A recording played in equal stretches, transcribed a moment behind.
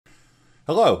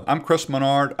Hello, I'm Chris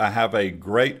Menard. I have a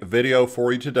great video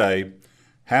for you today.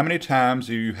 How many times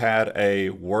have you had a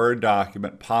Word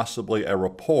document, possibly a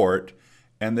report,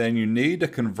 and then you need to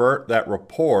convert that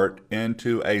report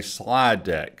into a slide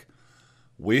deck?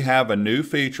 We have a new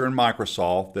feature in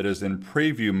Microsoft that is in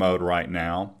preview mode right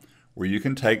now where you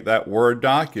can take that Word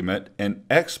document and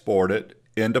export it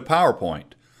into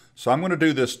PowerPoint. So I'm going to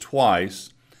do this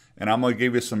twice, and I'm going to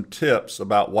give you some tips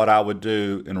about what I would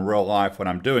do in real life when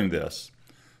I'm doing this.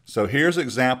 So here's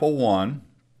example one,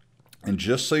 and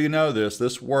just so you know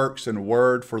this works in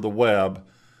Word for the web.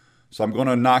 So I'm going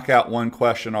to knock out one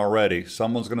question already.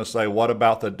 Someone's going to say, what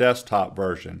about the desktop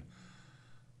version?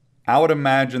 I would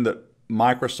imagine that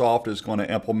Microsoft is going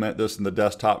to implement this in the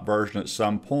desktop version at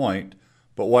some point,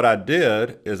 but what I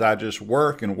did is I just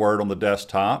work in Word on the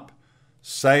desktop,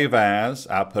 save as,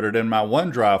 I put it in my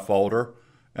OneDrive folder,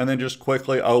 and then just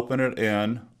quickly open it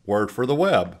in Word for the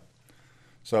web.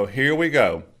 So here we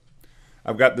go.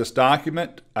 I've got this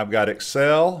document, I've got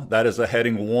Excel, that is a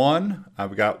heading 1.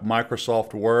 I've got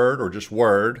Microsoft Word, or just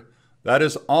Word, that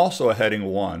is also a heading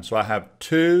 1. So I have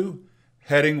two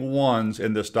heading 1s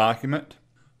in this document.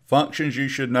 Functions you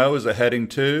should know is a heading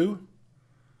 2.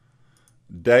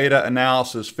 Data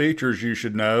analysis features you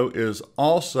should know is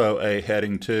also a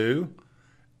heading 2.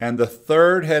 And the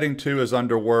third heading 2 is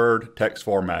under Word text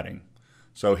formatting.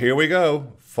 So here we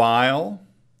go, File,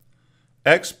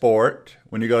 Export.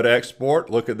 When you go to export,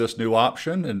 look at this new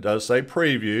option. It does say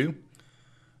preview.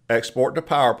 Export to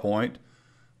PowerPoint.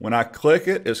 When I click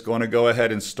it, it's going to go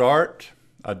ahead and start.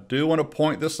 I do want to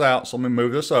point this out, so let me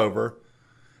move this over.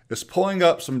 It's pulling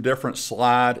up some different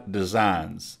slide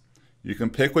designs. You can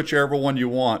pick whichever one you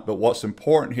want, but what's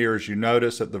important here is you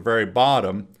notice at the very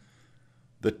bottom,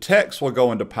 the text will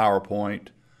go into PowerPoint,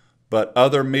 but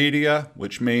other media,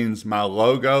 which means my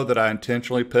logo that I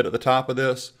intentionally put at the top of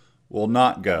this, will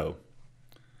not go.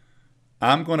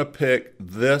 I'm going to pick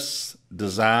this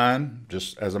design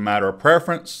just as a matter of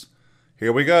preference.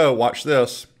 Here we go, watch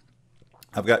this.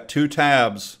 I've got two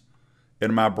tabs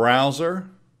in my browser.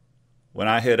 When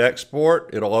I hit export,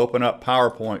 it'll open up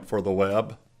PowerPoint for the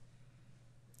web.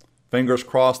 Fingers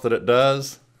crossed that it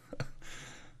does.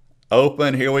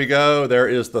 Open, here we go. There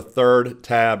is the third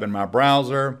tab in my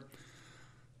browser.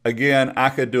 Again, I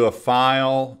could do a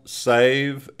file,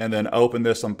 save, and then open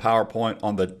this on PowerPoint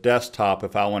on the desktop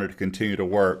if I wanted to continue to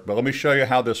work. But let me show you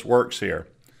how this works here.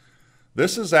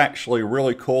 This is actually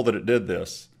really cool that it did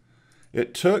this.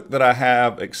 It took that I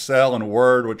have Excel and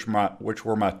Word, which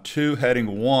were my two heading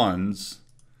 1s,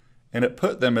 and it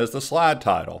put them as the slide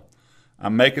title.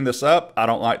 I'm making this up. I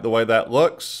don't like the way that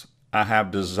looks. I have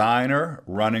Designer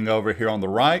running over here on the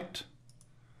right.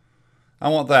 I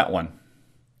want that one.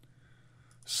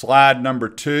 Slide number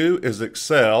 2 is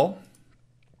Excel,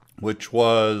 which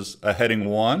was a heading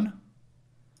 1.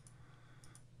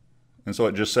 And so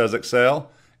it just says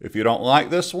Excel. If you don't like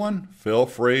this one, feel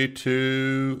free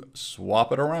to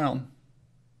swap it around.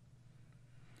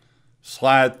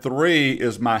 Slide 3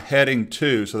 is my heading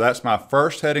 2. So that's my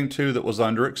first heading 2 that was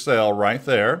under Excel right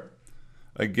there.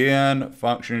 Again,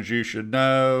 functions you should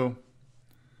know.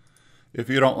 If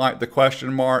you don't like the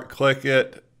question mark, click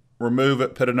it, remove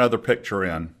it, put another picture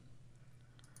in.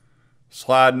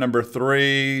 Slide number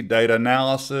 3, data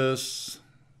analysis.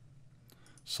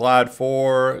 Slide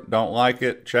 4, don't like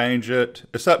it, change it.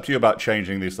 It's up to you about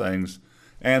changing these things.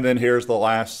 And then here's the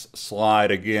last slide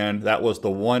again. That was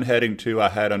the one heading 2 I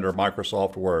had under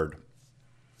Microsoft Word.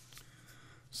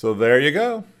 So there you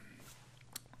go.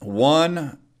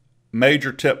 One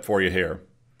major tip for you here.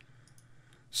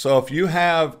 So if you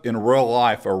have in real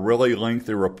life a really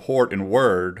lengthy report in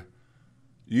Word,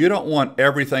 you don't want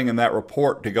everything in that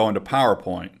report to go into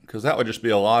PowerPoint because that would just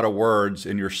be a lot of words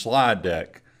in your slide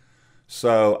deck.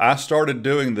 So I started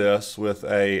doing this with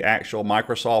an actual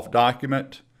Microsoft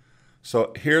document.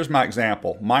 So here's my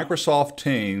example. Microsoft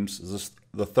Teams,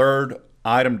 the third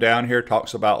item down here,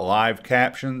 talks about live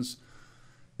captions.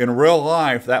 In real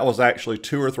life, that was actually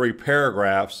 2 or 3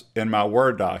 paragraphs in my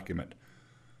Word document.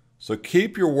 So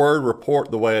keep your Word report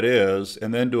the way it is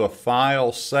and then do a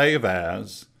file save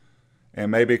as and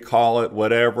maybe call it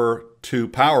whatever to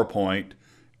PowerPoint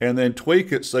and then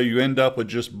tweak it so you end up with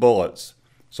just bullets.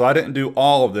 So I didn't do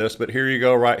all of this, but here you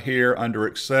go right here under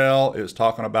Excel. It's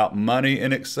talking about money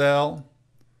in Excel.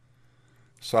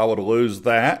 So I would lose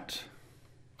that.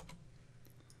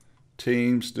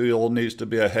 Team still needs to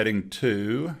be a heading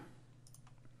 2.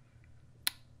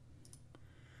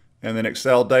 And then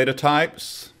Excel data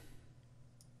types.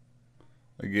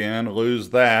 Again, lose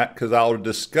that because I'll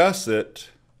discuss it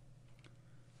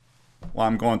while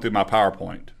I'm going through my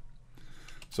PowerPoint.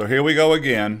 So here we go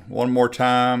again, one more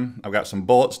time. I've got some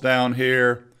bullets down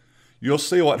here. You'll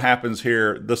see what happens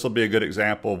here. This will be a good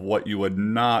example of what you would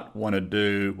not want to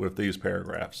do with these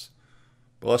paragraphs.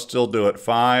 But let's still do it.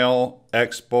 File,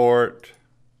 export,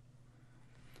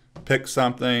 pick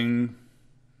something.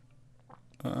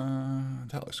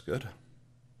 That looks good.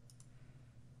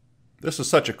 This is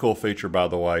such a cool feature, by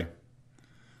the way.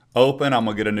 Open, I'm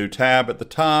going to get a new tab at the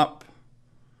top.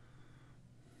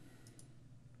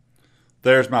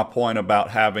 There's my point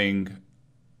about having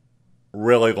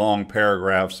really long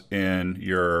paragraphs in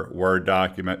your Word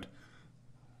document.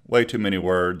 Way too many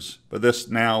words, but this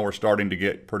now we're starting to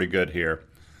get pretty good here.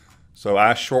 So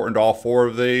I shortened all 4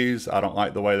 of these. I don't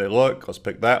like the way they look. Let's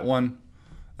pick that one.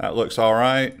 That looks all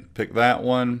right. Pick that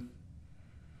one.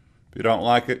 If you don't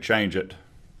like it, change it.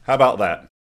 How about that?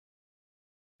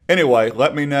 Anyway,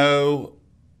 let me know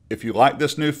if you like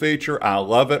this new feature. I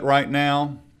love it right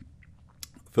now.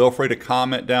 Feel free to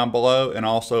comment down below, and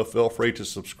also feel free to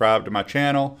subscribe to my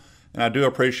channel. And I do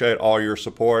appreciate all your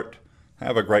support.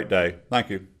 Have a great day. Thank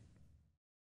you.